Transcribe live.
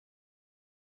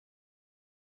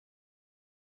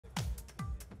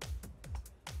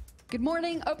Good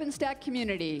morning, OpenStack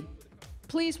community.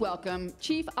 Please welcome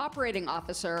Chief Operating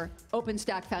Officer,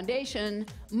 OpenStack Foundation,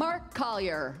 Mark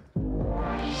Collier.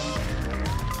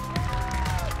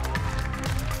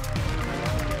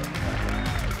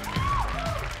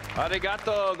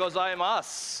 Arigato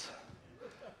gozaimasu.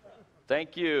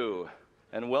 Thank you,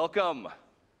 and welcome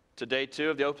to day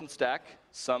 2 of the OpenStack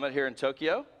Summit here in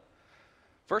Tokyo.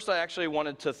 First, I actually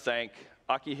wanted to thank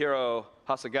Akihiro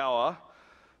Hasegawa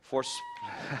for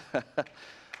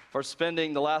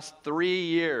spending the last 3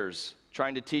 years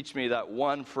trying to teach me that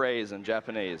one phrase in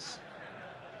Japanese.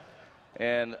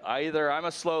 And either I'm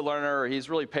a slow learner or he's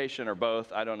really patient or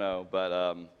both, I don't know,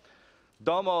 but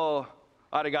domo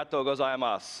arigato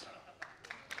gozaimasu.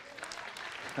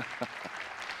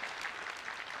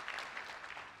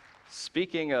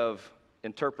 Speaking of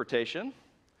interpretation,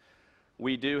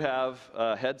 we do have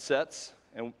headsets,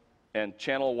 and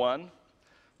Channel 1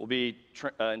 will be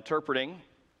interpreting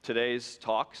today's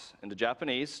talks into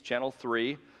Japanese. Channel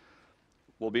 3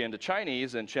 will be into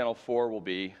Chinese, and Channel 4 will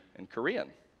be in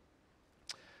Korean.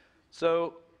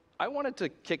 So I wanted to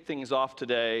kick things off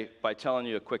today by telling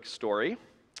you a quick story.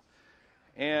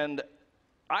 And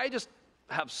I just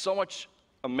have such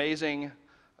an amazing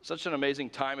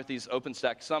time at these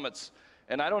OpenStack summits.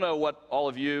 And I don't know what all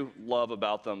of you love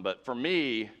about them, but for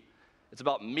me, it's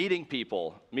about meeting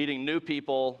people, meeting new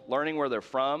people, learning where they're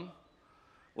from,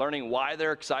 learning why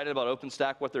they're excited about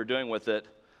OpenStack, what they're doing with it.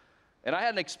 And I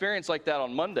had an experience like that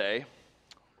on Monday,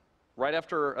 right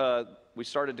after we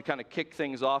started to kind of kick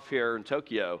things off here in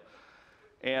Tokyo.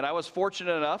 And I was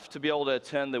fortunate enough to be able to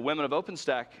attend the Women of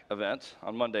OpenStack event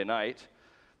on Monday night.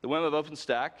 The Women of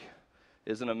OpenStack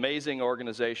is an amazing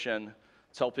organization.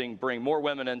 It's helping bring more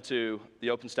women into the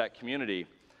OpenStack community.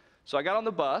 So I got on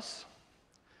the bus,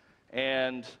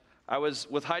 and I was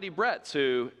with Heidi Bretz,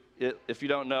 who, if you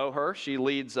don't know her, she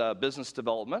leads business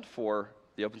development for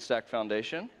the OpenStack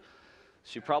Foundation.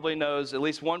 She probably knows at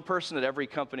least one person at every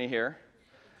company here.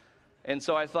 And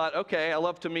so I thought, okay, I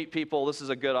love to meet people. This is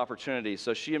a good opportunity.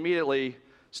 So she immediately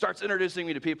starts introducing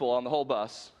me to people on the whole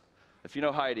bus. If you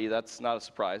know Heidi, that's not a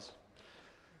surprise.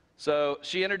 So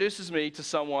she introduces me to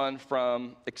someone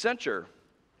from Accenture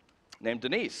named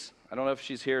Denise. I don't know if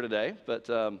she's here today, but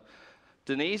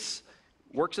Denise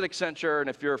works at Accenture, and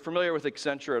if you're familiar with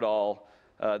Accenture at all,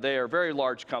 they are a very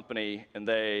large company, and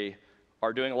they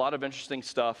are doing a lot of interesting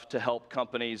stuff to help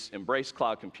companies embrace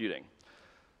cloud computing.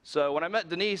 So when I met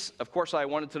Denise, of course, I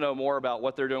wanted to know more about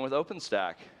what they're doing with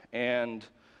OpenStack. And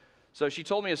so she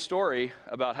told me a story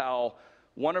about how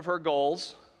one of her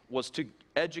goals was to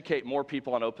educate more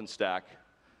people on OpenStack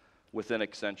within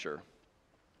Accenture.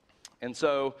 And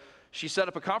so she set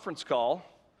up a conference call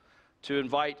to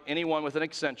invite anyone within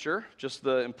Accenture, just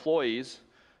the employees,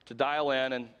 to dial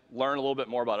in and learn a little bit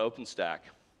more about OpenStack.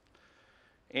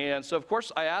 And so, of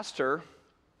course, I asked her,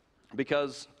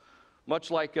 because much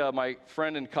like my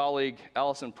friend and colleague,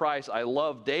 Allison Price, I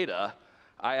love data.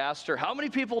 I asked her, how many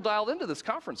people dialed into this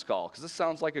conference call? Because this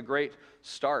sounds like a great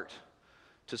start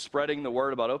to spreading the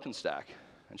word about OpenStack.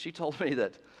 And she told me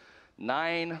that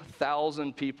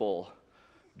 9,000 people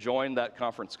joined that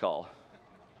conference call.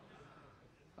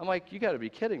 I'm like, you got to be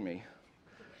kidding me.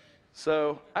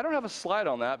 So I don't have a slide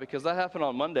on that because that happened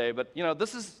on Monday, but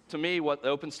this is, to me, what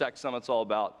the OpenStack Summit's all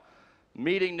about,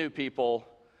 meeting new people.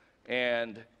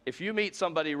 And if you meet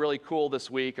somebody really cool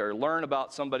this week or learn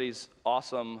about somebody's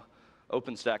awesome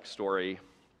OpenStack story,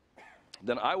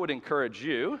 then I would encourage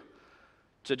you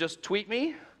to just tweet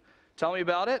me, tell me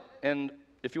about it, and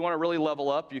if you want to really level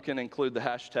up, you can include the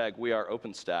hashtag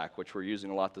 #WeAreOpenStack, which we're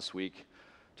using a lot this week,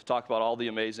 to talk about all the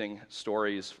amazing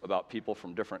stories about people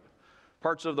from different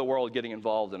parts of the world getting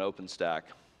involved in OpenStack.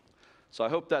 So I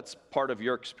hope that's part of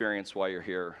your experience while you're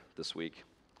here this week.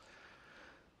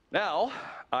 Now,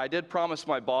 I did promise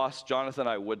my boss, Jonathan,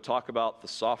 I would talk about the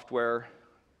software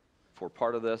for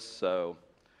part of this, so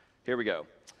here we go.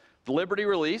 The Liberty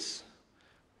release,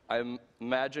 I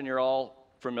imagine you're all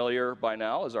familiar by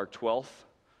now, is our 12th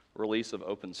release of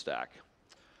OpenStack.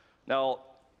 Now,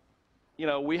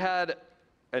 we had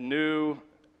a new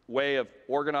way of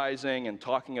organizing and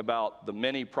talking about the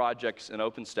many projects in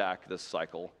OpenStack this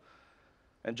cycle.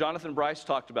 And Jonathan Bryce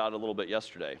talked about it a little bit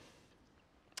yesterday.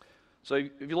 So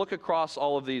if you look across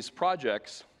all of these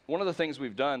projects, one of the things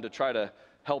we've done to try to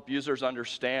help users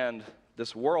understand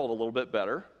this world a little bit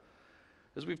better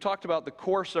is we've talked about the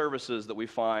core services that we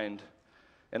find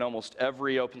in almost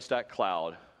every OpenStack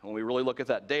cloud when we really look at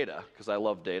that data, because I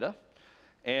love data.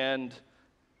 And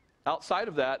outside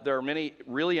of that, there are many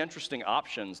really interesting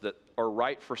options that are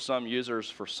right for some users,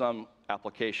 for some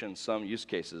applications, some use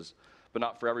cases, but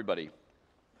not for everybody.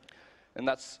 And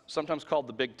that's sometimes called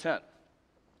the big tent.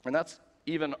 And that's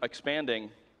even expanding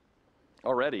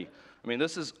already. I mean,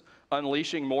 this is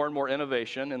unleashing more and more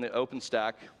innovation in the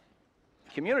OpenStack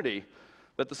community,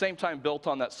 but at the same time built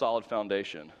on that solid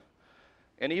foundation.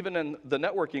 And even in the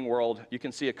networking world, you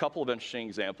can see a couple of interesting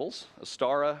examples.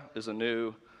 Astara is a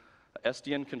new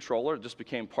SDN controller. It just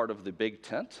became part of the big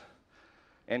tent.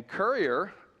 And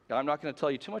Collier, I'm not going to tell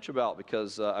you too much about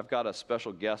because I've got a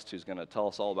special guest who's going to tell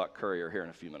us all about Collier here in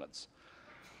a few minutes.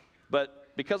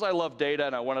 But because I love data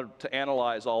and I wanted to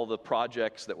analyze all the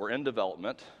projects that were in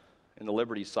development in the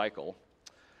Liberty cycle,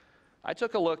 I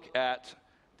took a look at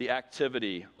the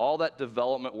activity, all that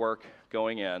development work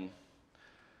going in,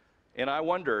 and I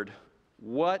wondered,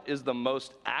 what is the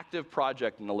most active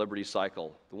project in the Liberty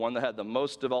cycle, the one that had the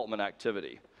most development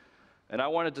activity? And I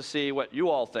wanted to see what you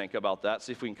all think about that,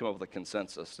 see if we can come up with a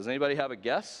consensus. Does anybody have a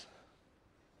guess?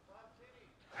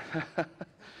 Cloud Kitty.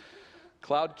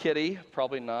 Cloud Kitty,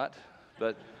 probably not,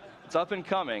 but it's up and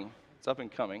coming. It's up and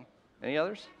coming. Any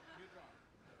others?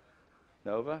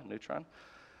 Nova, Neutron.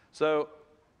 So,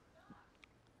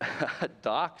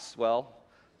 Docs, well,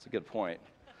 that's a good point.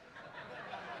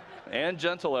 And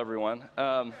gentle, everyone.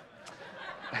 All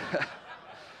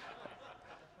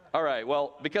right,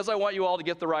 well, because I want you all to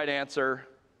get the right answer,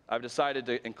 I've decided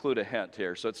to include a hint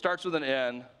here. So it starts with an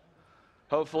N.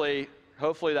 Hopefully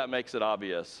that makes it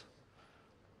obvious.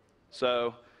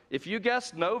 So if you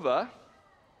guessed Nova,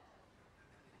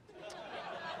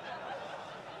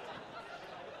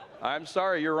 I'm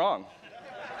sorry, you're wrong.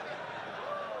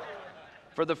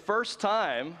 For the first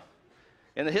time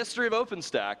in the history of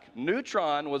OpenStack,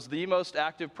 Neutron was the most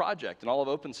active project in all of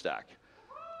OpenStack.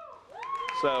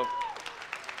 So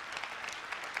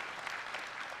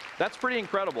that's pretty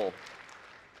incredible.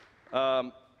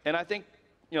 And I think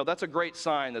that's a great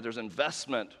sign that there's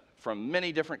investment from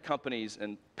many different companies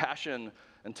and passion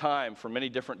and time from many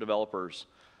different developers.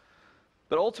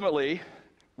 But ultimately,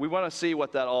 we want to see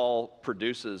what that all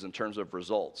produces in terms of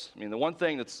results. I mean, the one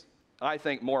thing that's, I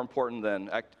think, more important than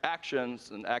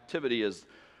actions and activity is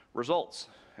results.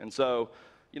 And so,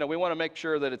 we want to make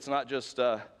sure that it's not just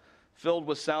filled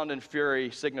with sound and fury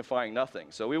signifying nothing.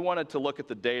 So we wanted to look at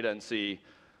the data and see,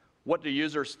 what do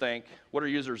users think? What are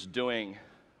users doing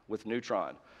with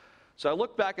Neutron? So I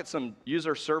looked back at some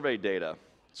user survey data.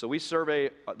 So we survey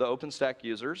the OpenStack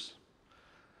users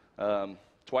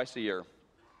twice a year.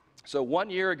 So 1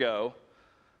 year ago,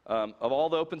 of all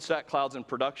the OpenStack clouds in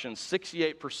production,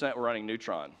 68% were running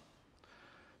Neutron.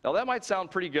 Now that might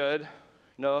sound pretty good.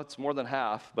 It's more than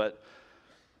half, but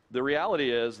the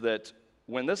reality is that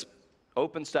when this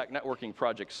OpenStack networking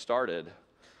project started,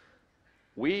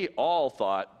 we all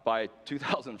thought by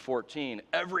 2014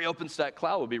 every OpenStack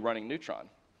cloud would be running Neutron.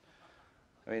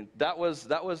 I mean, that was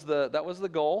the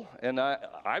goal, and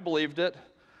I believed it.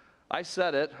 I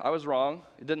said it. I was wrong.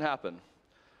 It didn't happen.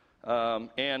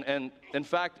 And in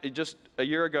fact, just a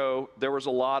year ago, there was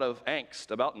a lot of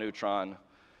angst about Neutron.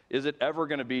 Is it ever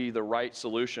going to be the right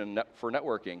solution for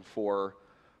networking for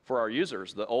our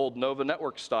users? The old Nova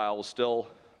network style was still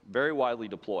very widely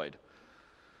deployed.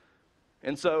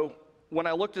 And so when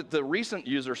I looked at the recent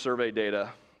user survey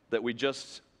data that we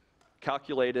just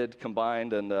calculated,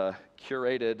 combined, and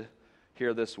curated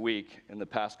here this week, in the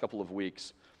past couple of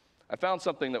weeks, I found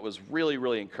something that was really,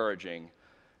 really encouraging,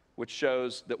 which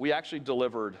shows that we actually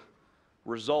delivered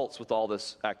results with all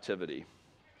this activity.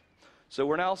 So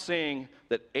we're now seeing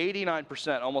that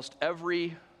 89%, almost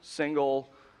every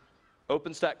single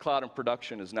OpenStack cloud in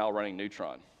production is now running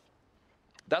Neutron.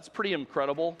 That's pretty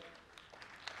incredible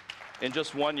in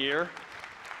just 1 year.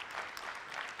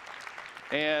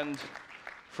 And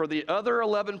for the other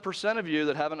 11% of you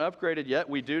that haven't upgraded yet,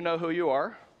 we do know who you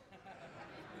are.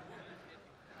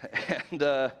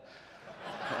 And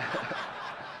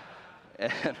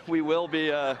and we will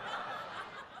be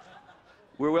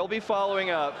following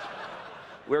up.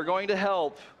 We're going to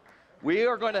help. We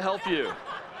are going to help you.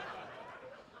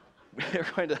 We are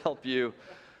going to help you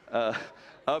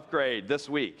upgrade this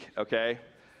week, okay?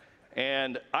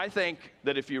 And I think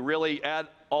that if you really add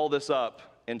all this up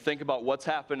and think about what's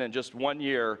happened in just 1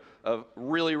 year of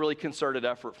really, really concerted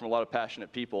effort from a lot of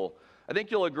passionate people, I think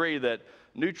you'll agree that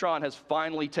Neutron has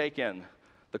finally taken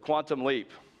the quantum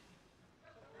leap.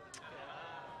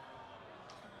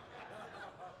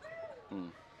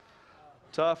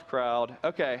 Tough crowd.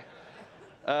 Okay.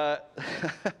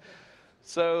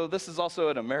 So this is also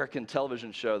an American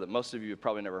television show that most of you have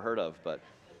probably never heard of, but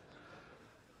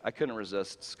I couldn't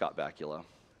resist Scott Bakula.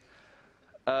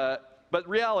 But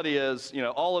reality is,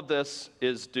 all of this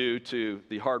is due to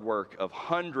the hard work of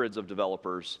hundreds of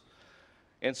developers.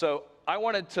 And so I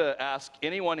wanted to ask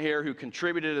anyone here who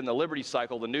contributed in the Liberty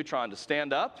cycle to Neutron to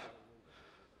stand up.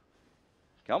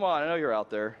 Come on, I know you're out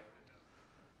there.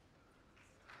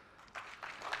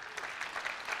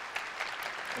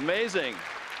 Amazing.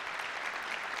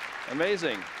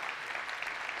 Amazing.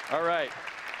 All right.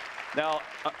 Now,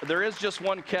 there is just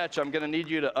one catch. I'm going to need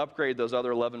you to upgrade those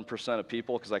other 11% of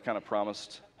people because I kind of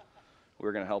promised we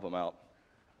were going to help them out.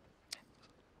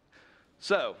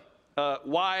 So,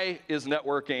 why is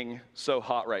networking so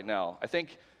hot right now? I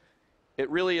think it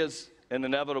really is an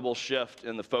inevitable shift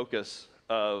in the focus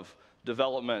of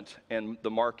development and the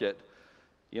market.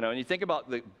 You know, and you think about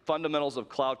the fundamentals of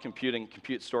cloud computing,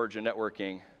 compute, storage, and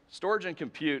networking. Storage and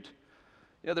compute,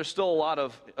 you know, there's still a lot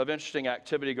of interesting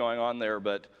activity going on there,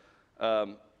 but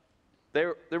they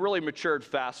really matured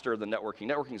faster than networking.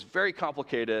 Networking is very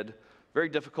complicated, very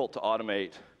difficult to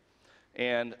automate.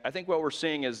 And I think what we're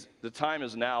seeing is the time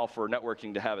is now for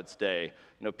networking to have its day.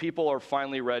 You know, people are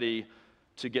finally ready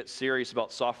to get serious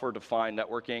about software-defined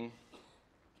networking.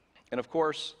 And of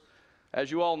course, as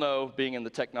you all know, being in the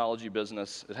technology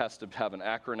business, it has to have an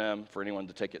acronym for anyone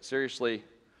to take it seriously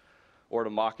or to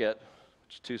mock it,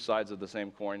 which are two sides of the same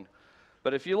coin.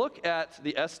 But if you look at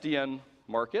the SDN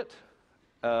market,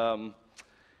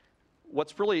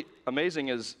 what's really amazing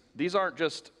is these aren't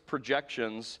just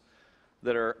projections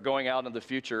that are going out in the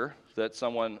future that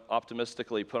someone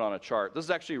optimistically put on a chart. This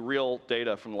is actually real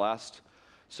data from the last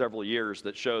several years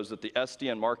that shows that the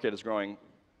SDN market is growing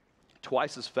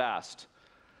twice as fast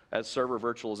as server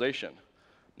virtualization.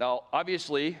 Now,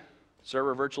 obviously,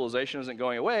 server virtualization isn't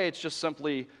going away, it's just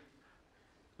simply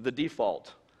the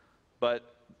default.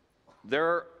 But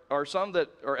there are some that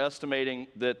are estimating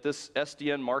that this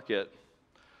SDN market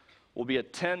will be a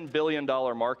 $10 billion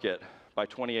market by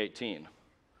 2018,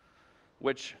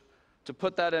 which, to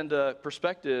put that into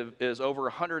perspective, is over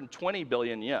 120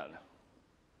 billion yen.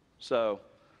 So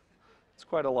it's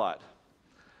quite a lot.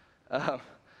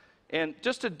 And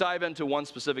just to dive into one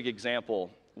specific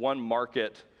example, one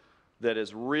market that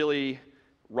is really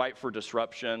ripe for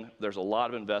disruption, there's a lot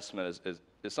of investment,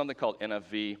 is something called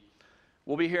NFV.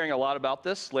 We'll be hearing a lot about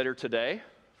this later today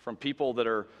from people that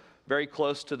are very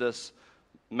close to this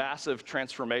massive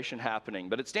transformation happening.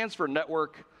 But it stands for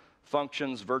Network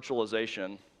Functions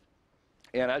Virtualization.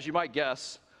 And as you might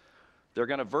guess, they're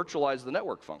going to virtualize the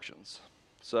network functions.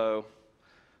 So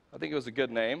I think it was a good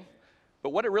name.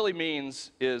 But what it really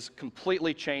means is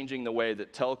completely changing the way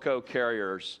that telco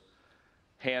carriers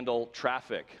handle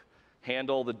traffic,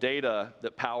 handle the data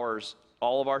that powers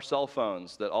all of our cell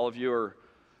phones that all of you are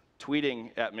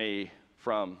tweeting at me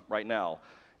from right now.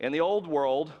 In the old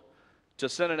world, to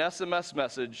send an SMS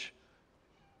message,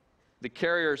 the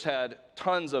carriers had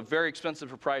tons of very expensive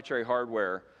proprietary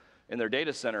hardware in their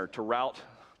data center to route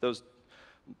those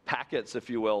packets, if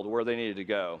you will, to where they needed to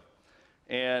go.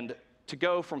 And to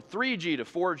go from 3G to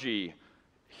 4G,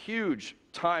 huge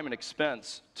time and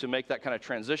expense to make that kind of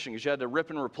transition because you had to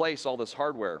rip and replace all this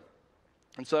hardware.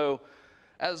 And so,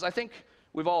 as I think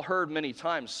we've all heard many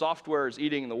times, software is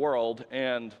eating the world,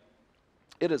 and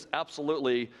it is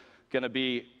absolutely going to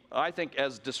be, I think,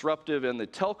 as disruptive in the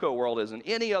telco world as in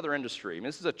any other industry. I mean,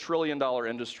 this is a $1 trillion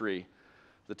industry,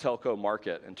 the telco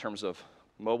market, in terms of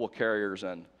mobile carriers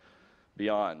and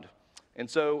beyond. And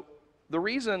so the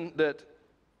reason that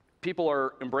people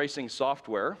are embracing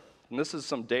software, and this is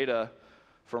some data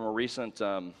from a recent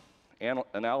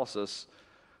analysis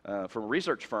from a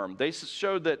research firm, they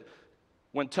showed that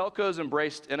when telcos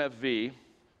embraced NFV,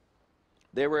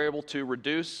 they were able to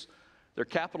reduce their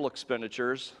capital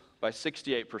expenditures by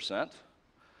 68%,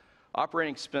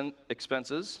 operating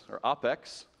expenses, or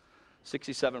OpEx,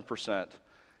 67%.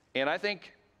 And I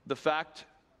think the fact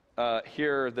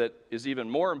here that is even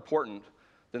more important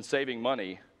than saving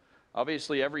money,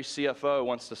 obviously every CFO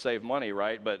wants to save money,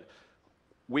 right? But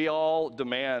we all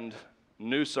demand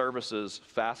new services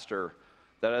faster.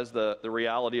 That is the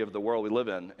reality of the world we live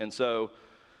in. And so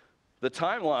the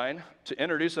timeline to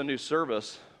introduce a new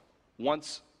service,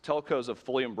 once telcos have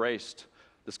fully embraced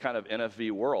this kind of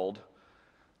NFV world,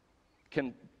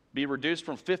 can be reduced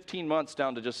from 15 months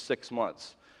down to just 6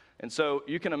 months. And so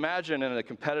you can imagine in a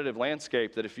competitive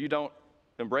landscape that if you don't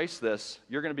embrace this,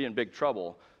 you're going to be in big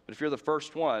trouble. But if you're the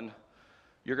first one,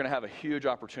 you're going to have a huge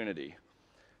opportunity.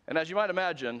 And as you might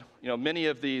imagine, you know, many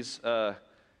of these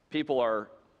people are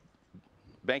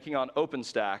banking on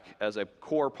OpenStack as a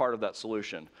core part of that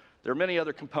solution. There are many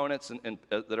other components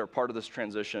that are part of this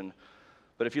transition.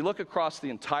 But if you look across the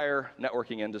entire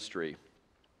networking industry,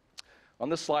 on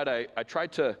this slide, I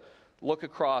tried to look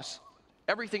across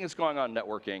everything that's going on in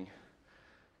networking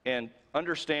and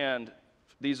understand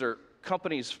these are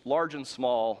companies large and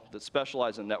small that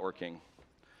specialize in networking.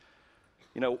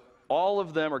 You know, all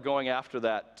of them are going after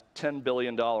that $10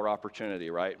 billion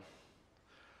opportunity, right?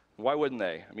 Why wouldn't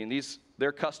they? I mean,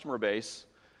 their customer bases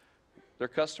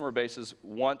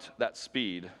want that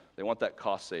speed. They want that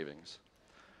cost savings.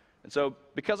 And so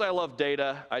because I love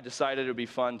data, I decided it would be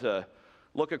fun to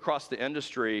look across the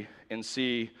industry and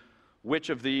see which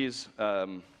of these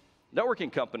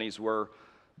networking companies were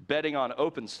betting on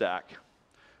OpenStack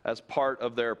as part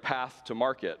of their path to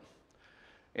market.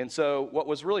 And so what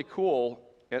was really cool,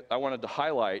 I wanted to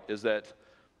highlight, is that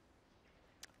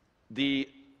the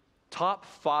top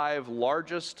 5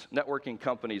 largest networking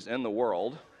companies in the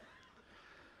world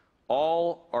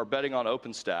all are betting on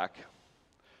OpenStack.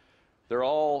 They're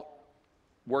all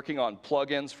working on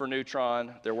plugins for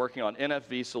Neutron. They're working on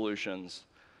NFV solutions.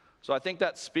 So I think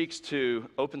that speaks to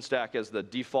OpenStack as the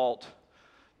default,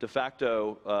 de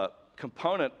facto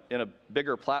component in a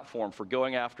bigger platform for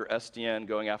going after SDN,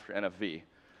 going after NFV.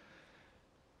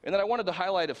 And then I wanted to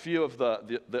highlight a few of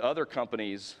the other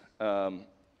companies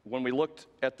when we looked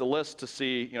at the list to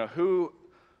see, who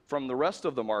from the rest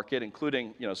of the market,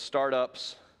 including,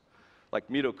 startups like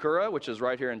Mitokura, which is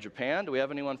right here in Japan. Do we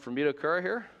have anyone from Mitokura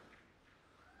here?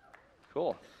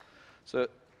 Cool. So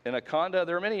in Akonda,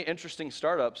 there are many interesting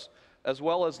startups, as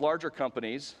well as larger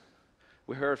companies.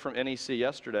 We heard from NEC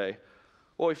yesterday.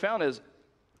 What we found is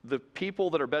the people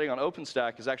that are betting on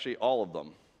OpenStack is actually all of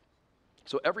them.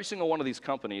 So every single one of these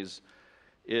companies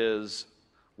is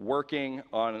working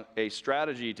on a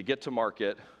strategy to get to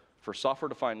market for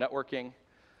software-defined networking.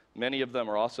 Many of them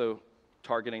are also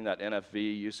targeting that NFV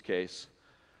use case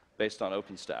based on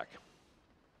OpenStack.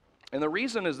 And the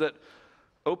reason is that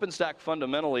OpenStack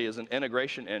fundamentally is an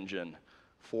integration engine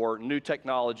for new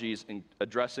technologies in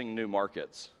addressing new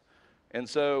markets. And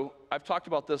so I've talked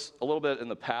about this a little bit in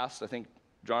the past. I think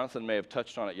Jonathan may have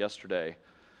touched on it yesterday.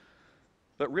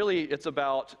 But really, it's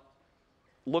about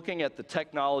looking at the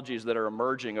technologies that are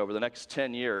emerging over the next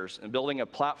 10 years and building a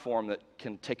platform that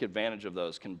can take advantage of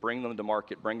those, can bring them to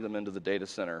market, bring them into the data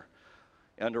center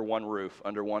under one roof,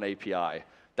 under one API.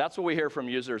 That's what we hear from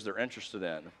users they're interested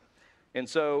in. And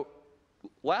so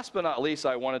last but not least,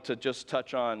 I wanted to just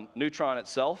touch on Neutron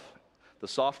itself, the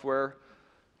software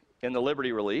in the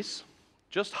Liberty release.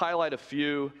 Just highlight a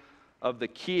few of the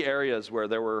key areas where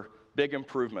there were big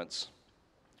improvements,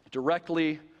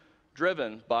 directly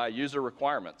driven by user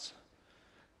requirements.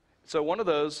 So one of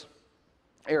those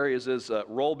areas is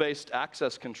role-based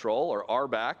access control, or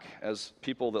RBAC, as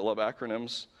people that love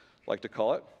acronyms like to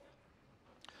call it.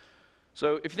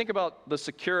 So if you think about the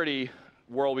security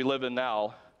world we live in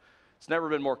now, it's never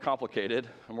been more complicated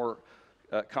and more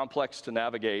complex to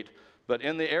navigate. But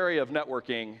in the area of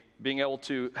networking, being able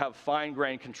to have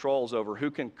fine-grained controls over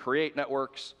who can create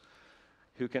networks,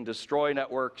 who can destroy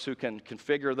networks, who can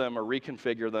configure them or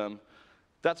reconfigure them,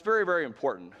 that's very, very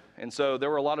important. And so there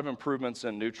were a lot of improvements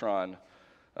in Neutron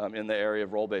in the area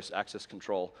of role-based access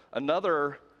control.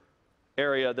 Another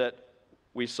area that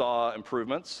we saw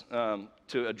improvements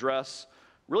to address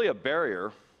really a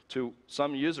barrier to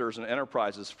some users and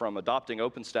enterprises from adopting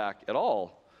OpenStack at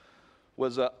all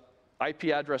was IP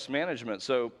address management.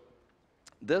 So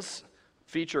this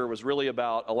feature was really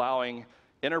about allowing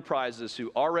enterprises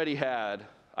who already had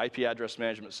IP address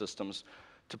management systems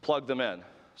to plug them in.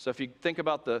 So if you think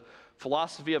about the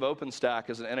philosophy of OpenStack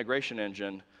as an integration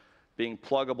engine being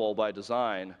pluggable by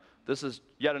design, this is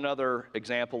yet another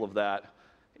example of that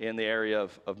in the area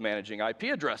of managing IP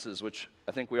addresses, which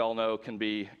I think we all know can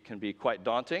be quite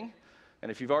daunting. And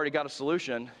if you've already got a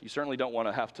solution, you certainly don't want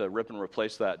to have to rip and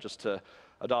replace that just to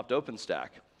adopt OpenStack.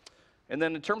 And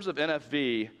then in terms of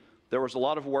NFV, there was a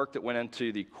lot of work that went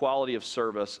into the quality of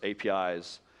service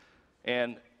APIs.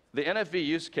 And the NFV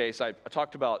use case, I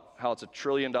talked about how it's a $1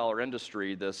 trillion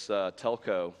industry, this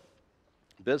telco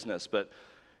business. But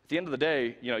at the end of the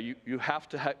day, you have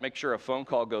to make sure a phone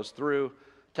call goes through,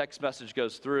 text message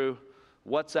goes through,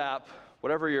 WhatsApp,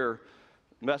 whatever your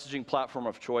messaging platform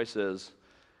of choice is,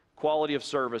 quality of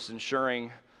service,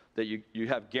 ensuring that you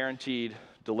have guaranteed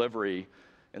delivery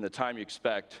in the time you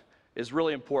expect is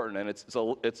really important. And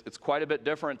it's quite a bit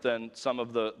different than some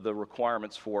of the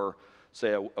requirements for,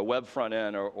 say, a web front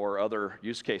end or other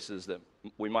use cases that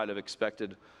we might have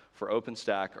expected for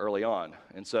OpenStack early on.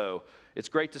 And so it's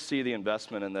great to see the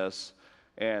investment in this.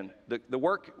 And the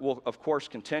work will, of course,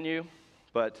 continue.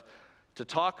 But to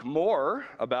talk more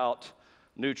about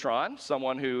Neutron,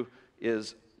 someone who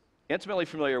is intimately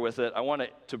familiar with it, I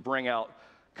wanted to bring out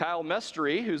Kyle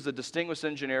Mestery, who's the distinguished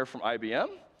engineer from IBM.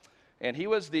 And he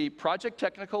was the project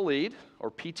technical lead,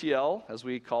 or PTL, as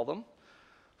we call them,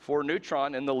 for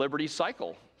Neutron in the Liberty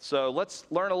cycle. So let's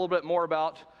learn a little bit more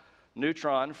about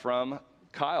Neutron from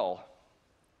Kyle.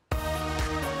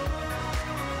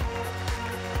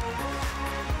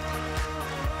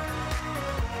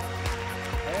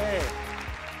 Hey,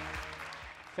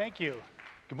 Thank you.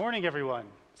 Good morning, everyone.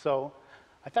 So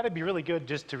I thought it'd be really good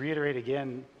just to reiterate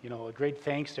again, a great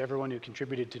thanks to everyone who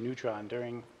contributed to Neutron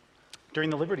during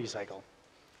the Liberty cycle.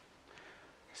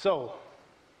 So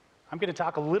I'm going to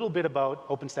talk a little bit about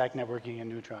OpenStack networking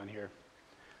and Neutron here.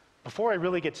 Before I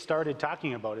really get started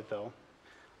talking about it, though,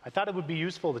 I thought it would be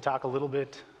useful to talk a little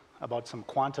bit about some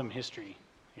quantum history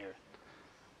here.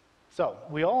 So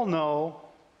we all know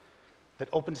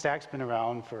that OpenStack's been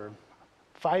around for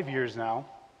 5 years now,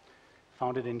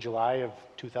 founded in July of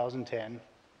 2010.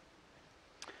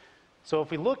 So if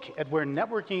we look at where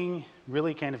networking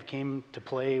really kind of came to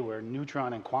play, where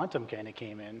Neutron and quantum kind of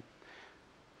came in,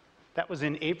 that was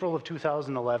in April of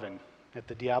 2011 at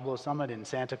the Diablo Summit in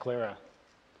Santa Clara.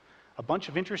 A bunch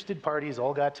of interested parties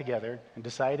all got together and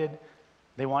decided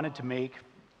they wanted to make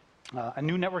a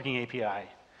new networking API.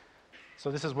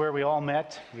 So this is where we all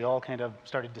met. We all kind of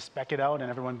started to spec it out, and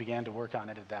everyone began to work on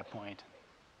it at that point.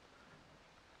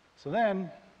 So then,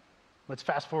 let's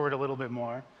fast forward a little bit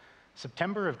more.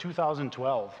 September of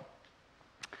 2012.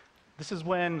 This is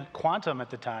when Quantum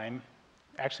at the time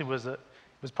actually was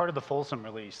part of the Folsom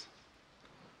release.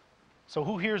 So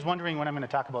who here is wondering when I'm going to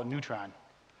talk about Neutron?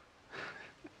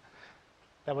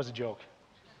 That was a joke,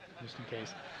 just in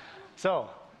case.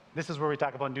 So this is where we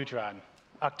talk about Neutron.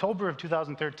 October of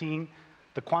 2013,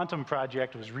 the Quantum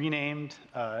project was renamed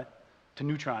to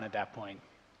Neutron at that point.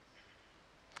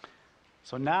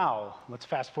 So now, let's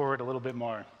fast forward a little bit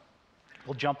more.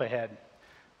 We'll jump ahead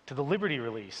to the Liberty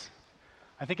release.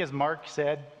 I think as Mark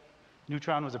said,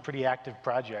 Neutron was a pretty active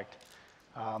project.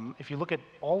 If you look at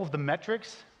all of the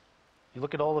metrics, you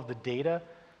look at all of the data,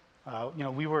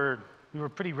 we were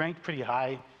ranked pretty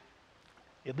high,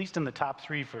 at least in the top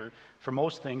 3 for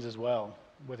most things as well,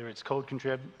 whether it's code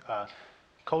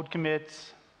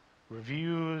commits,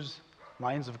 reviews,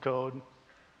 lines of code,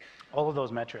 all of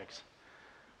those metrics.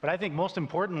 But I think most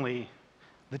importantly,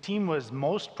 the team was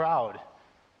most proud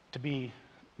to be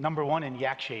 #1 in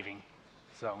yak shaving.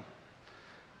 So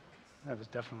that was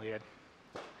definitely it.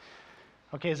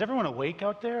 Okay, is everyone awake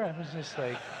out there? I was just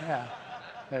like, yeah,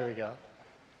 there we go.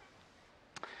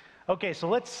 Okay, so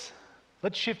let's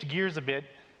shift gears a bit.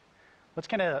 Let's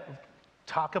kind of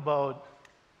talk about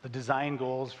the design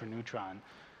goals for Neutron.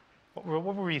 What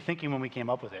were we thinking when we came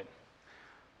up with it?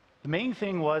 The main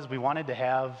thing was we wanted to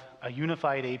have a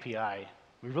unified API.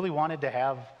 We really wanted to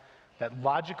have that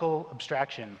logical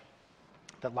abstraction,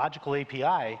 that logical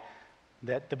API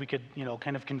that we could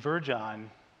kind of converge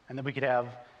on, and that we could have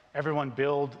everyone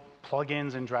build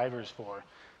plugins and drivers for.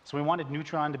 So we wanted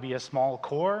Neutron to be a small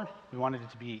core. We wanted it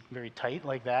to be very tight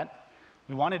like that.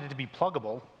 We wanted it to be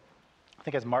pluggable. I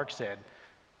think as Mark said,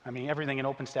 everything in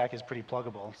OpenStack is pretty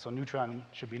pluggable, so Neutron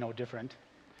should be no different.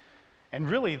 And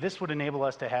really, this would enable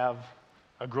us to have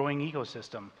a growing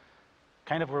ecosystem,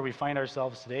 kind of where we find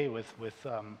ourselves today with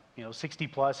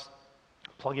 60+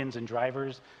 plugins and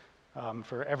drivers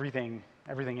for everything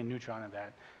in Neutron and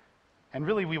that. And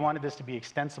really, we wanted this to be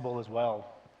extensible as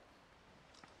well.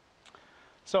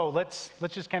 So let's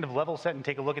just kind of level set and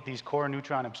take a look at these core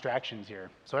Neutron abstractions here.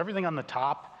 So everything on the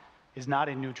top is not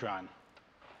in Neutron.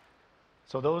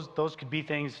 So those could be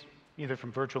things either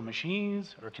from virtual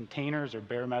machines or containers or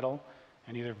bare metal,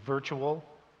 and either virtual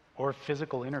or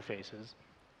physical interfaces.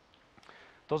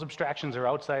 Those abstractions are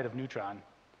outside of Neutron.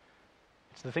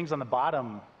 It's the things on the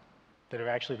bottom that are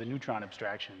actually the Neutron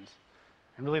abstractions.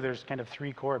 And really there's kind of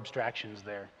 3 core abstractions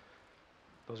there.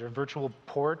 Those are virtual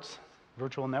ports,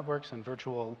 virtual networks, and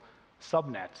virtual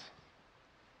subnets.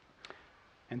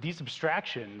 And these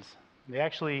abstractions, they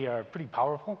actually are pretty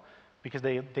powerful because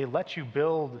they let you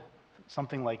build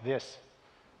something like this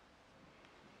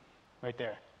right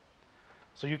there.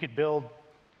 So you could build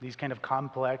these kind of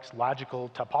complex logical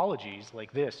topologies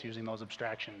like this using those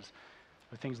abstractions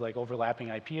with things like overlapping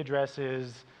IP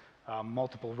addresses,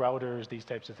 multiple routers, these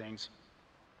types of things.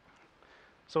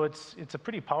 So it's a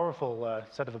pretty powerful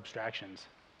set of abstractions.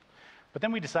 But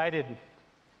then we decided,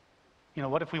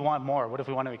 what if we want more? What if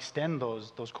we want to extend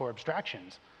those core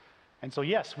abstractions? And so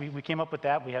yes, we came up with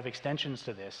that. We have extensions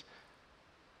to this.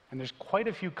 And there's quite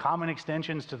a few common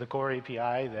extensions to the core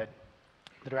API that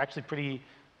are actually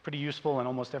pretty useful, and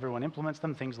almost everyone implements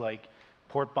them. Things like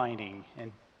port binding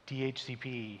and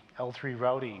DHCP, L3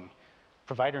 routing,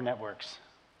 provider networks,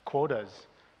 quotas,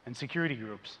 and security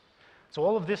groups. So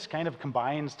all of this kind of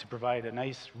combines to provide a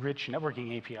nice, rich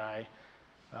networking API,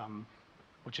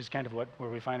 which is kind of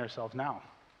where we find ourselves now.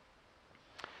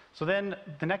 So then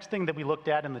the next thing that we looked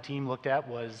at and the team looked at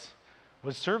was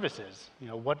services.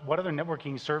 What other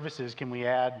networking services can we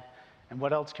add, and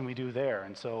what else can we do there?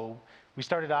 And so we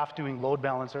started off doing load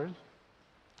balancers.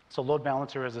 So load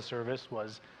balancer as a service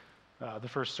was the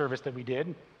first service that we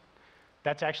did.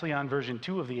 That's actually on version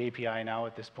 2 of the API now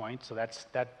at this point, so that's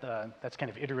kind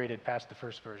of iterated past the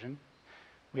first version.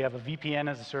 We have a VPN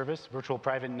as a service, virtual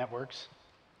private networks.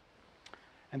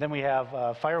 And then we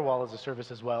have firewall as a service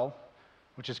as well,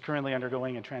 which is currently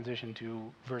undergoing a transition to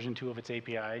version 2 of its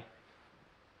API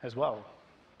as well.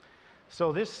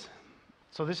 So this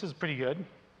is pretty good.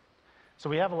 So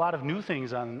we have a lot of new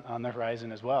things on the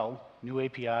horizon as well, new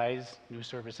APIs, new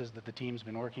services that the team's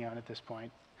been working on at this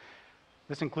point.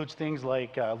 This includes things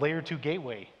like Layer 2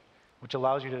 Gateway, which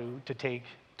allows you to take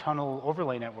tunnel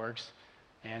overlay networks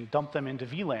and dump them into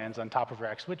VLANs on top of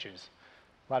rack switches.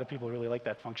 A lot of people really like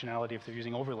that functionality if they're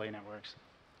using overlay networks.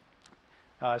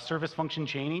 Service function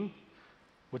chaining,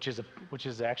 which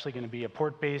is actually going to be a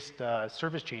port-based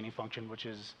service chaining function,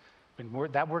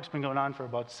 that work's been going on for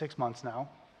about 6 months now.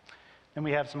 Then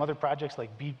we have some other projects like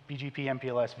BGP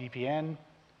MPLS VPN.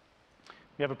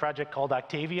 We have a project called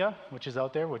Octavia, which is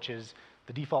out there, which is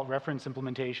the default reference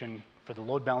implementation for the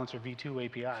load balancer v2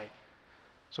 API.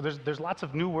 So there's lots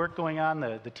of new work going on.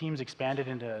 The team's expanded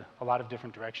into a lot of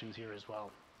different directions here as well.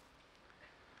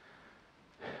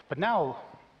 But now,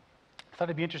 I thought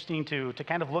it'd be interesting to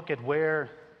kind of look at where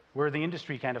the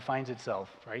industry kind of finds itself,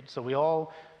 right? So we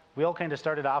all kind of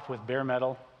started off with bare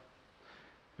metal.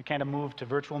 We kind of moved to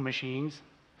virtual machines.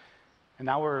 And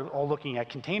now we're all looking at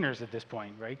containers at this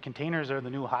point, right? Containers are the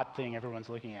new hot thing everyone's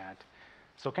looking at.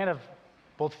 So kind of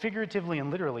both figuratively and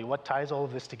literally, what ties all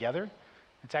of this together?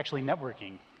 It's actually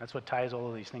networking. That's what ties all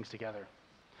of these things together.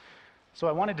 So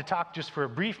I wanted to talk just for a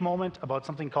brief moment about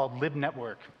something called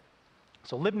libnetwork.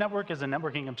 So libnetwork is a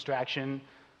networking abstraction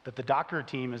that the Docker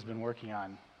team has been working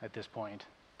on at this point.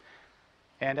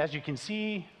 And as you can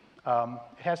see, it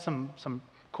has some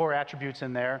core attributes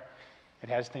in there. It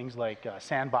has things like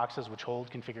sandboxes, which hold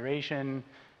configuration,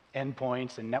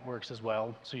 endpoints, and networks as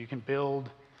well. So you can build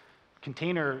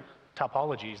container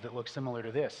topologies that look similar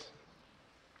to this.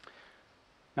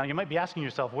 Now, you might be asking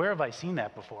yourself, where have I seen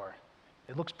that before?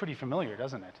 It looks pretty familiar,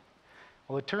 doesn't it?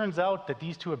 Well, it turns out that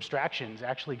these two abstractions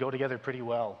actually go together pretty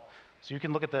well. So you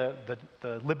can look at the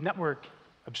libnetwork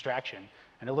abstraction,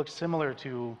 and it looks similar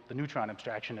to the Neutron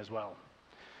abstraction as well.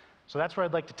 So that's where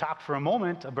I'd like to talk for a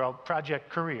moment about Project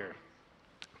Collier.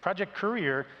 Project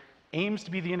Collier aims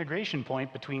to be the integration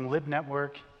point between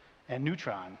libnetwork and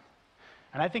Neutron.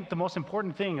 And I think the most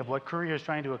important thing of what Collier is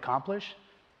trying to accomplish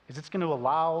is it's going to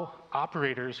allow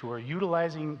operators who are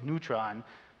utilizing Neutron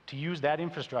to use that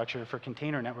infrastructure for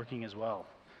container networking as well.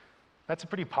 That's a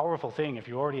pretty powerful thing if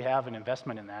you already have an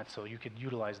investment in that, so you could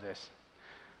utilize this.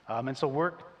 And so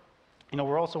we're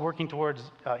also working towards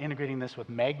integrating this with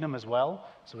Magnum as well,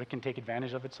 so it can take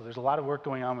advantage of it. So there's a lot of work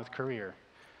going on with Collier.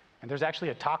 And there's actually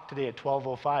a talk today at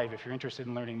 12:05 if you're interested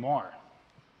in learning more.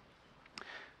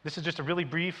 This is just a really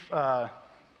brief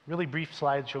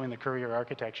slide showing the Collier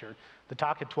architecture. The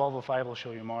talk at 12:05 will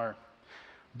show you more.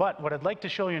 But what I'd like to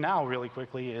show you now really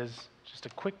quickly is just a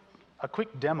quick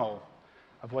demo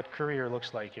of what Collier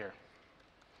looks like here.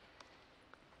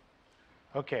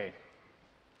 Okay.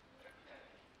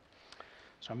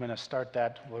 So I'm going to start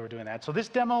that while we're doing that. So this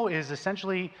demo is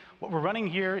essentially, what we're running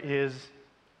here is,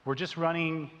 we're just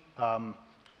running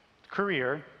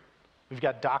Collier. We've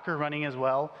got Docker running as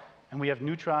well, and we have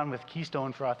Neutron with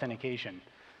Keystone for authentication.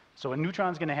 So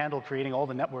Neutron's going to handle creating all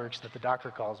the networks that the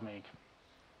Docker calls make.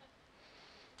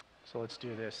 So let's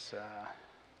do this.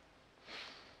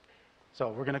 So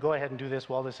we're going to go ahead and do this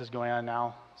while this is going on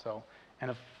now. So,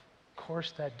 and of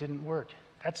course that didn't work.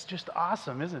 That's just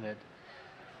awesome, isn't it?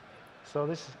 So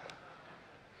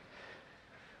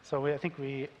I think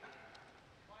we.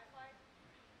 Wi-Fi?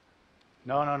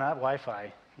 No, not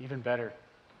Wi-Fi. Even better.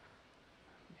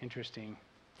 Interesting.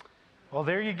 Well,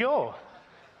 there you go.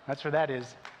 That's where that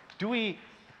is. Do we?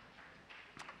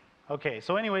 Okay.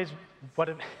 So, anyways,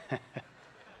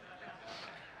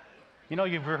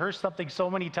 you've rehearsed something so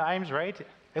many times, right?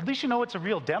 At least you know it's a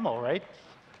real demo, right?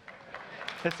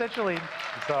 Essentially,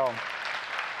 so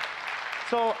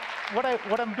what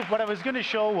I was going to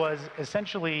show was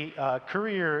essentially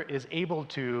Collier is able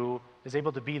to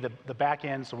be the back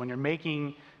end. So when you're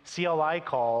making CLI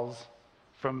calls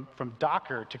from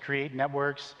Docker to create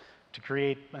networks, to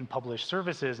create and publish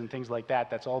services and things like that,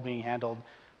 that's all being handled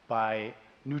by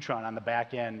Neutron on the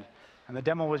back end. And the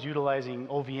demo was utilizing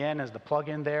OVN as the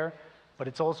plugin there. But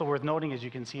it's also worth noting, as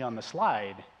you can see on the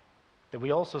slide, that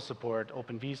we also support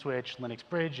Open vSwitch, Linux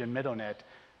Bridge, and Midonet.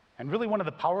 And really one of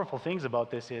the powerful things about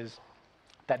this is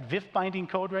that VIF binding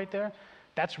code right there,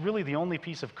 that's really the only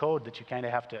piece of code that you kind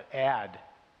of have to add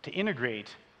to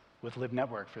integrate with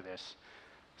libnetwork for this.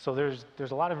 So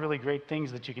there's a lot of really great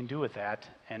things that you can do with that,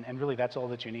 and really that's all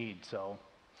that you need. So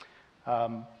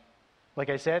Like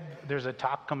I said, there's a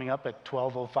talk coming up at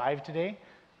 12:05 today.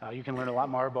 You can learn a lot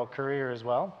more about Collier as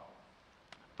well.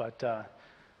 But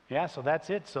yeah, so that's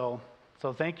it. So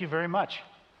thank you very much.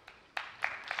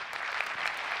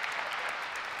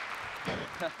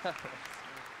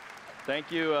 Thank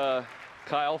you,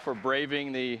 Kyle, for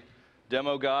braving the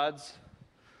demo gods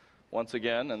once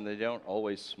again, and they don't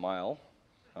always smile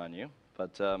on you.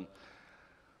 But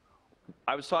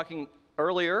I was talking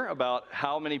earlier about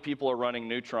how many people are running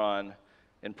Neutron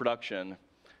in production,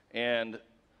 and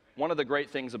one of the great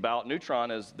things about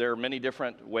Neutron is there are many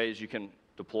different ways you can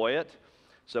deploy it.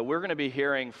 So we're going to be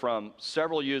hearing from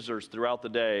several users throughout the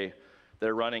day that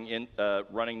are running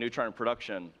Neutron in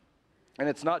production. And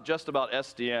it's not just about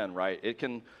SDN, right? It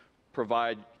can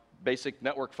provide basic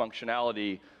network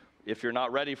functionality. If you're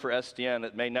not ready for SDN,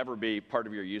 it may never be part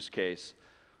of your use case.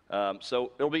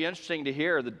 So it'll be interesting to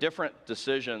hear the different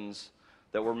decisions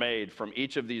that were made from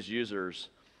each of these users.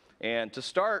 And to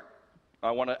start,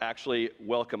 I want to actually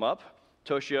welcome up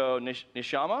Toshio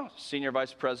Nishiyama, Senior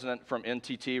Vice President from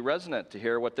NTT Resonant, to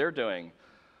hear what they're doing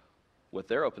with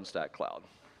their OpenStack cloud.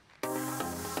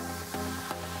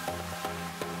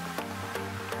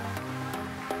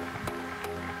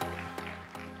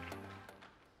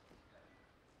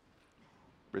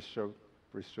 Please show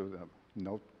the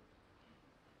note.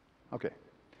 Okay.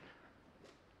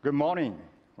 Good morning,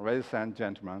 ladies and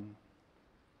gentlemen.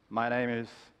 My name is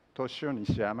Toshio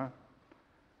Nishiyama,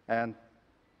 and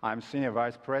I'm Senior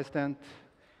Vice President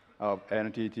of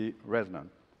NTT Resonant.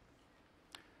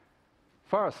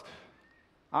 First,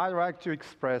 I'd like to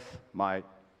express my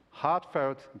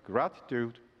heartfelt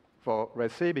gratitude for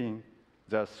receiving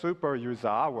the Super User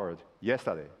Award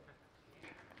yesterday.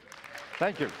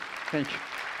 Thank you. Thank you.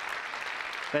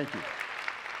 Thank you.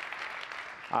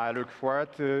 I look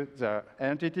forward to the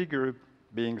NTT Group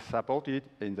being supported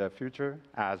in the future,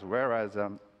 as well as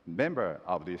a member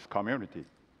of this community.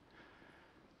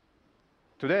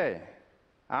 Today,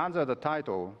 under the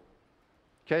title,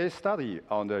 Case Study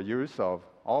on the Use of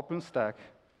OpenStack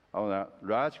on a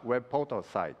Large Web Portal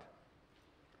Site,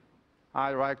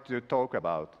 I'd like to talk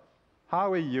about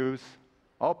how we use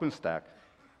OpenStack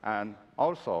and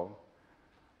also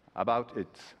about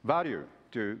its value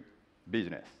to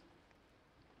business.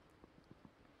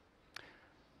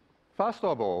 First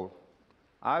of all,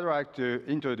 I'd like to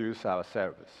introduce our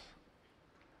service.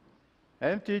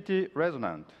 NTT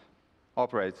Resonant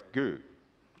operates GOO,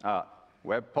 a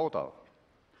web portal.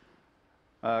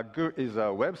 GOO is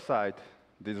a website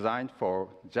designed for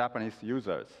Japanese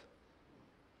users.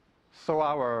 So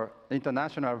our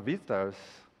international visitors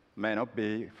may not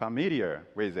be familiar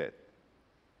with it.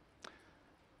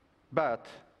 But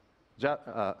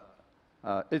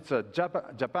it's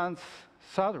Japan's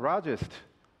third largest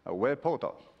web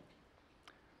portal.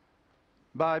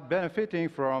 By benefiting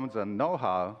from the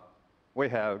know-how we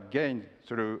have gained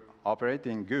through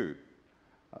operating GOO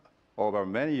over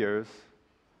many years,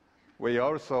 we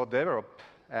also develop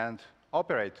and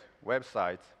operate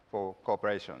websites for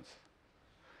corporations.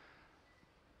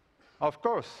 Of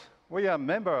course, we are a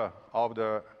member of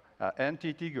the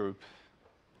NTT Group,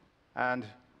 and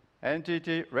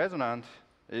NTT Resonant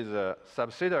is a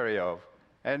subsidiary of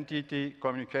NTT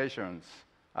Communications,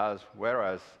 as well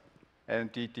as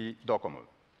NTT Docomo.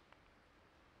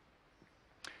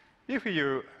 If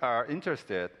you are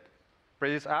interested,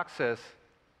 please access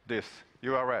this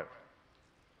URL.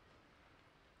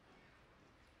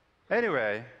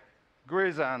 Anyway, GOO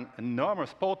is an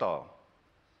enormous portal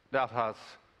that has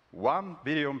 1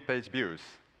 billion page views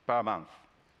per month.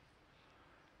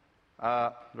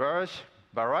 A large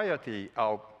variety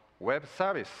of web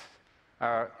services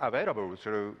are available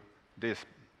through this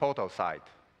portal site.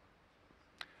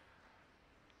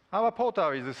 Our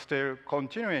portal is still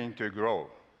continuing to grow.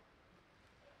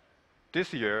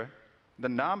 This year, the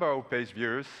number of page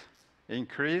views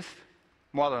increased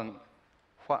more than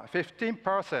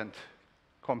 15%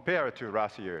 compared to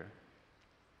last year.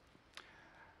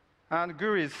 And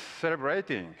GOO is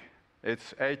celebrating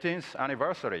its 18th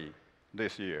anniversary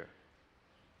this year.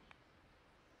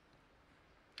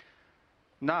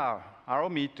 Now, allow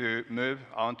me to move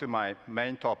on to my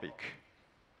main topic.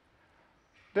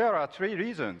 There are 3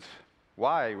 reasons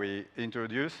why we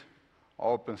introduced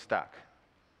OpenStack.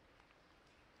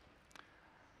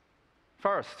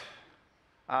 First,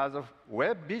 as a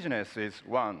web business is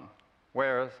one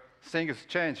where things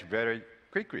change very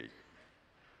quickly.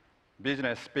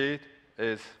 Business speed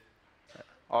is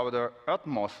of the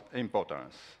utmost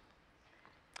importance.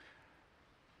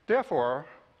 Therefore,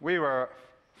 we were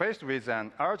faced with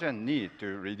an urgent need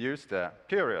to reduce the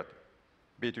period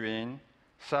between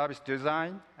service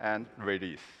design and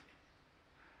release.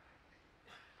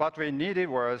 What we needed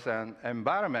was an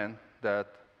environment that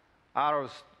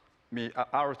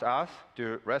allows us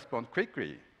to respond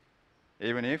quickly,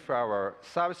 even if our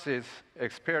services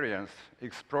experience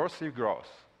explosive growth.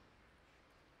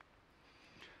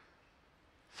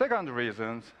 Second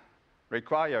reason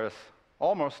requires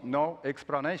almost no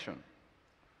explanation.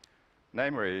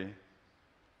 Namely,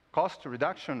 cost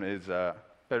reduction is a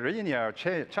perennial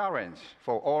challenge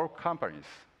for all companies.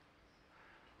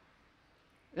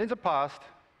 In the past,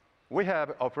 we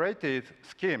have operated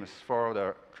schemes for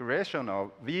the creation of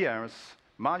VMs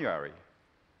manually.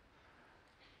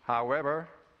 However,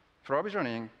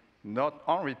 provisioning not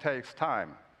only takes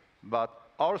time, but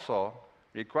also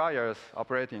requires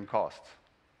operating costs.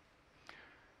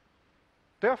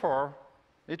 Therefore,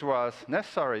 it was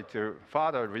necessary to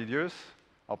further reduce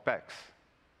OpEx.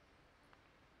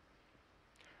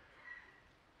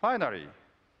 Finally,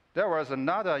 there was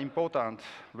another important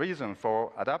reason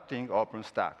for adopting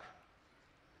OpenStack,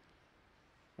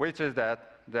 which is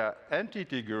that the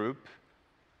entity group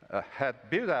had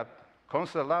built up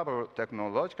considerable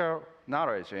technological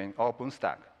knowledge in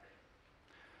OpenStack.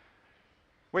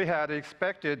 We had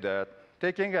expected that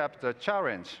taking up the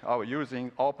challenge of using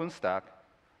OpenStack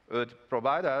would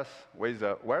provide us with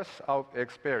a wealth of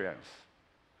experience.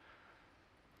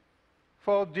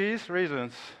 For these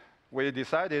reasons, we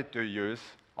decided to use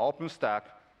OpenStack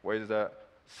with the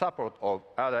support of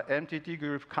other entity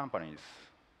group companies.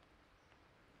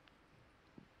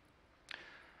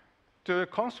 To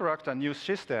construct a new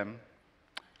system,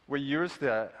 we used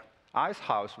the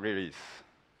Icehouse release,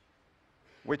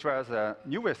 which was the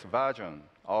newest version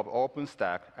of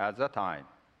OpenStack at the time.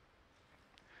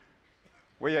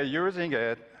 We are using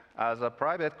it as a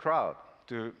private cloud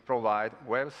to provide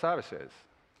web services.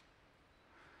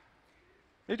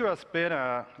 It has been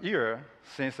a year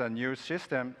since a new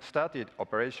system started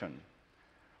operation,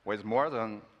 with more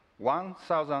than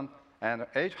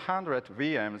 1,800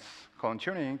 VMs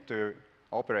continuing to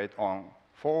operate on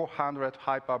 400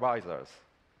 hypervisors.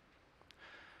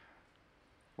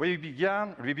 We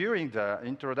began reviewing the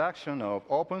introduction of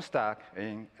OpenStack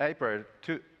in April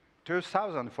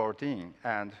 2014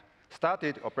 and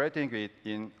started operating it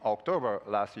in October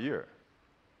last year.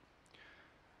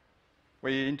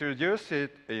 We introduced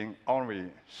it in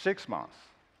only 6 months.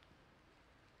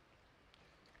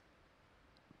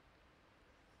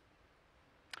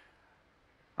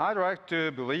 I'd like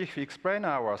to briefly explain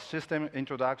our system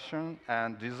introduction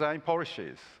and design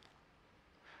policies.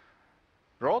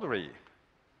 Broadly,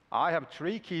 I have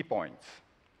 3 key points.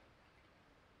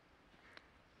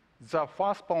 The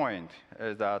first point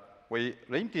is that we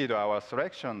limited our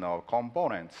selection of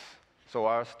components so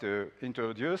as to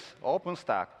introduce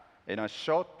OpenStack in a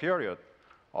short period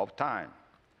of time,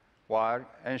 while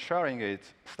ensuring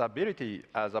its stability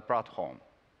as a platform.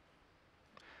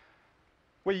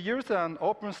 We used an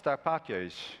OpenStack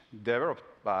package developed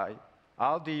by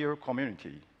RDU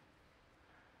community.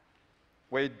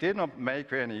 We did not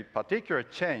make any particular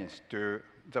change to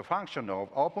the function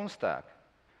of OpenStack,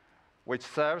 which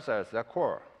serves as the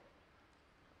core.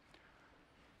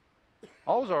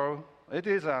 Although it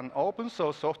is an open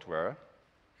source software,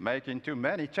 making too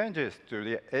many changes to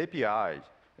the API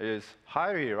is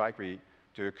highly likely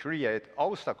to create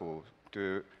obstacles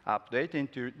to updating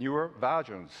to newer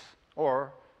versions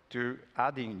or to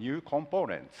adding new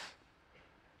components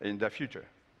in the future.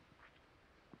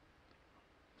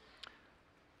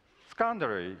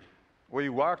 Secondly, we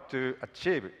work to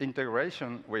achieve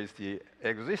integration with the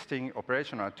existing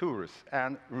operational tools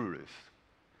and rules.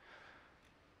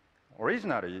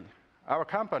 Originally, our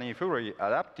company fully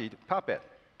adapted Puppet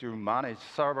to manage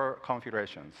server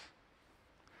configurations.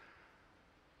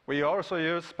 We also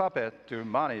use Puppet to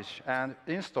manage and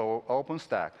install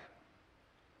OpenStack.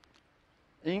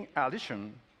 In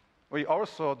addition, we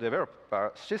also developed a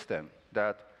system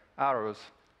that allows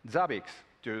Zabbix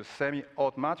to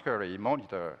semi-automatically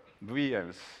monitor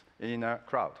VMs in a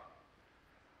cloud,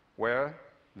 where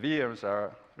VMs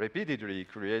are repeatedly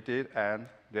created and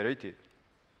deleted.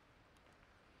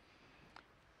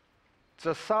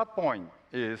 The third point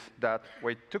is that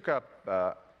we took up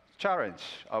a challenge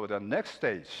of the next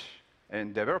stage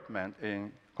in development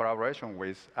in collaboration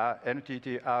with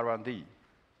NTT R&D.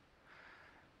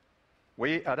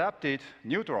 We adapted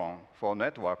Neutron for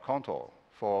network control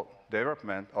for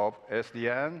development of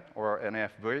SDN or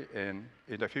NFV in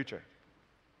the future.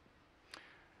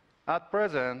 At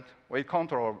present, we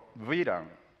control VLAN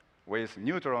with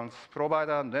Neutron's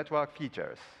provider network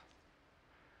features.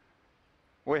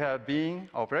 We have been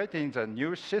operating the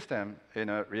new system in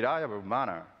a reliable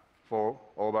manner for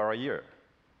over a year.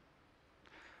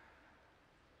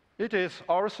 It is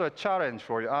also a challenge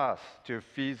for us to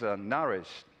feed the knowledge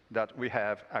that we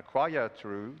have acquired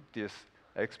through this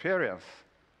experience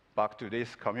back to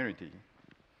this community.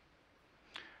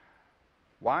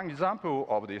 One example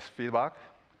of this feedback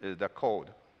is the code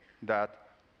that,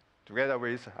 together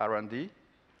with R&D,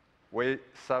 we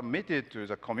submitted to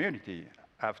the community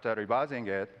after revising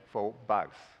it for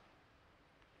bugs.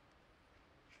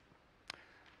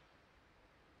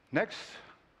 Next,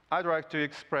 I'd like to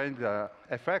explain the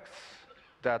effects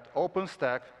that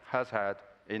OpenStack has had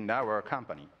in our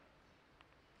company.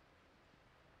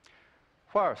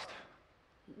 First,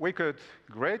 we could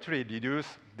greatly reduce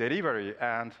delivery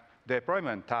and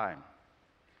deployment time.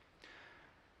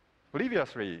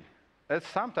 Previously, it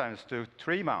sometimes took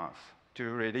 3 months to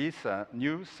release a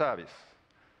new service,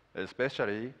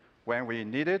 especially when we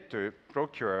needed to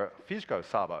procure physical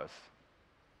servers.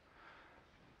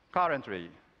 Currently,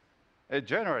 it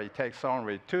generally takes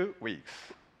only 2 weeks.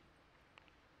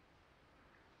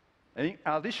 In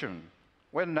addition,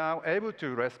 we're now able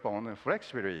to respond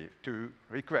flexibly to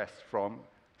requests from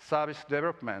service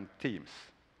development teams.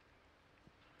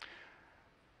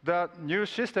 The new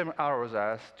system allows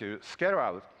us to scale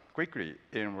out quickly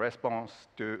in response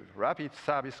to rapid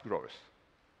service growth.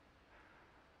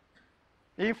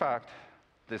 In fact,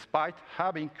 despite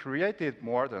having created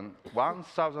more than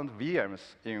 1,000 VMs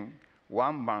in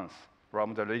 1 month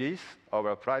from the release of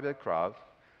our private cloud,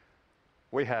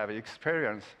 we have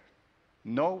experienced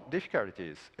no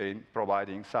difficulties in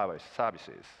providing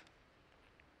services.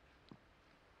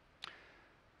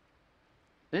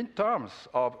 In terms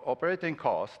of operating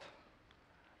cost,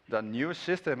 the new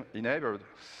system enabled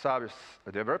service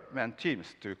development teams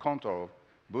to control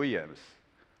VMs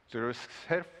through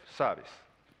self-service.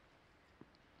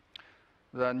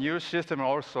 The new system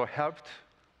also helped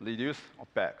reduce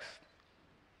OpEx.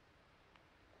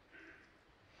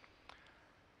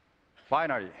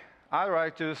 Finally, I'd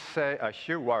like to say a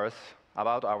few words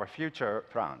about our future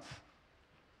plans.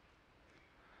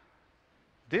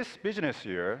 This business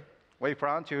year, we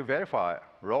plan to verify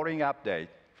rolling update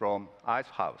from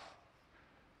Icehouse.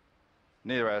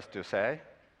 Needless to say,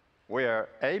 we are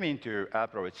aiming to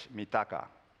approach Mitaka.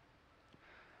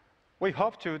 We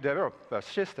hope to develop a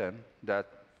system that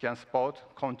can support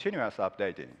continuous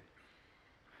updating.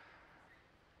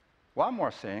 One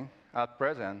more thing, at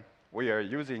present, we are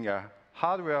using a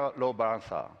hardware load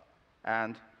balancer,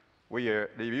 and we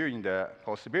are reviewing the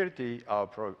possibility of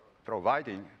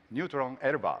providing neutron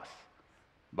LBAS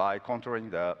by controlling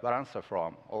the balancer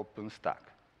from OpenStack.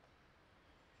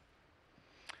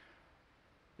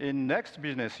 In next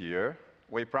business year,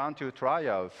 we plan to try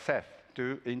out Ceph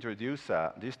to introduce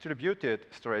a distributed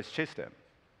storage system.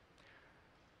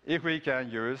 If we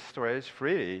can use storage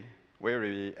freely, we will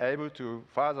be able to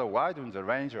further widen the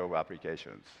range of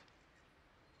applications.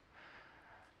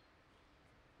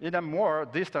 In a more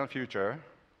distant future,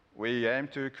 we aim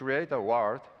to create a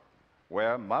world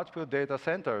where multiple data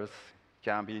centers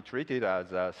can be treated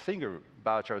as a single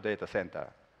virtual data center.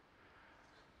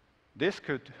 This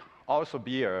could also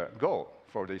be a goal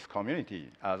for this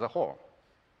community as a whole.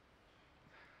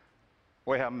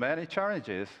 We have many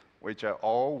challenges which are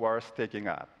all worth taking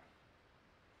up.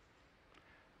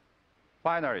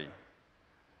 Finally,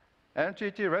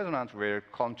 NTT Resonant will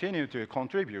continue to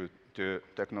contribute to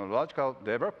technological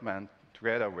development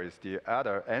together with the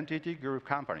other NTT Group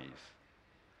companies.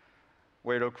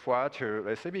 We look forward to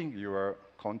receiving your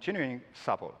continuing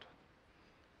support.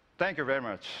 Thank you very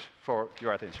much for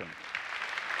your attention.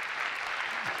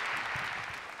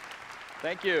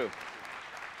 Thank you.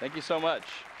 Thank you so much.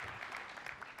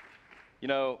 You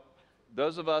know,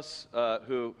 those of us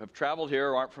who have traveled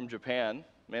here or aren't from Japan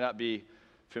may not be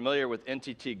familiar with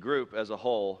NTT Group as a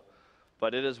whole,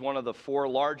 but it is one of the 4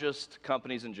 largest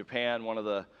companies in Japan, one of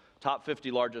the top 50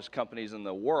 largest companies in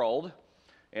the world,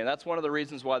 and that's one of the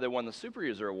reasons why they won the Super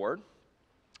User Award,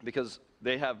 because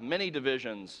they have many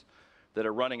divisions that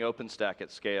are running OpenStack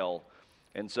at scale.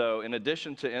 And so in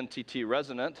addition to NTT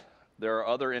Resonant, there are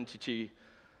other NTT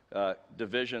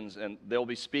divisions, and they'll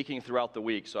be speaking throughout the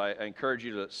week. So I encourage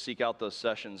you to seek out those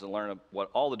sessions and learn what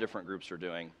all the different groups are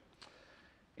doing.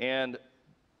 And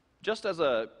just as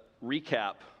a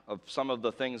recap of some of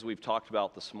the things we've talked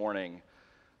about this morning,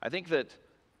 I think that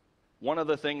one of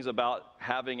the things about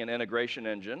having an integration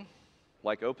engine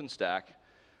like OpenStack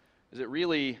is it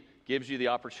really gives you the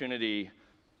opportunity,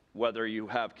 whether you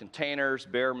have containers,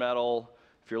 bare metal,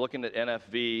 if you're looking at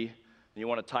NFV, and you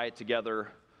want to tie it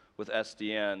together with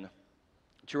SDN,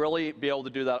 to really be able to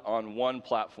do that on one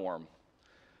platform.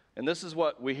 And this is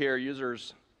what we hear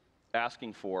users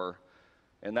asking for,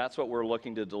 and that's what we're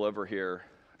looking to deliver here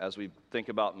as we think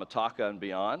about Mitaka and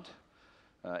beyond.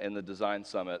 in the Design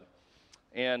Summit.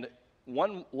 And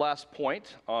one last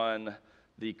point on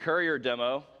the Collier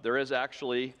demo, there is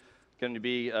actually going to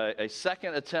be a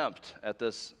second attempt at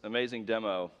this amazing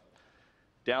demo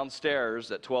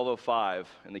downstairs at 12:05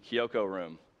 in the Kyoko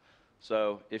room.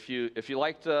 So if you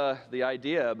liked the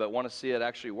idea but want to see it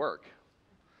actually work,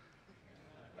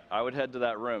 I would head to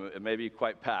that room. It may be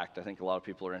quite packed. I think a lot of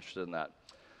people are interested in that.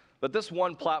 But this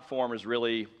one platform is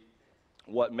really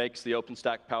what makes the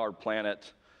OpenStack-powered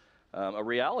planet a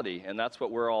reality, and that's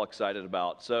what we're all excited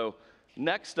about. So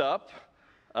next up,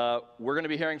 we're going to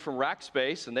be hearing from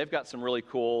Rackspace, and they've got some really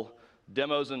cool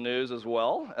demos and news as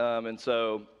well. And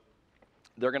so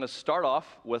they're going to start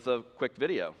off with a quick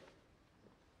video.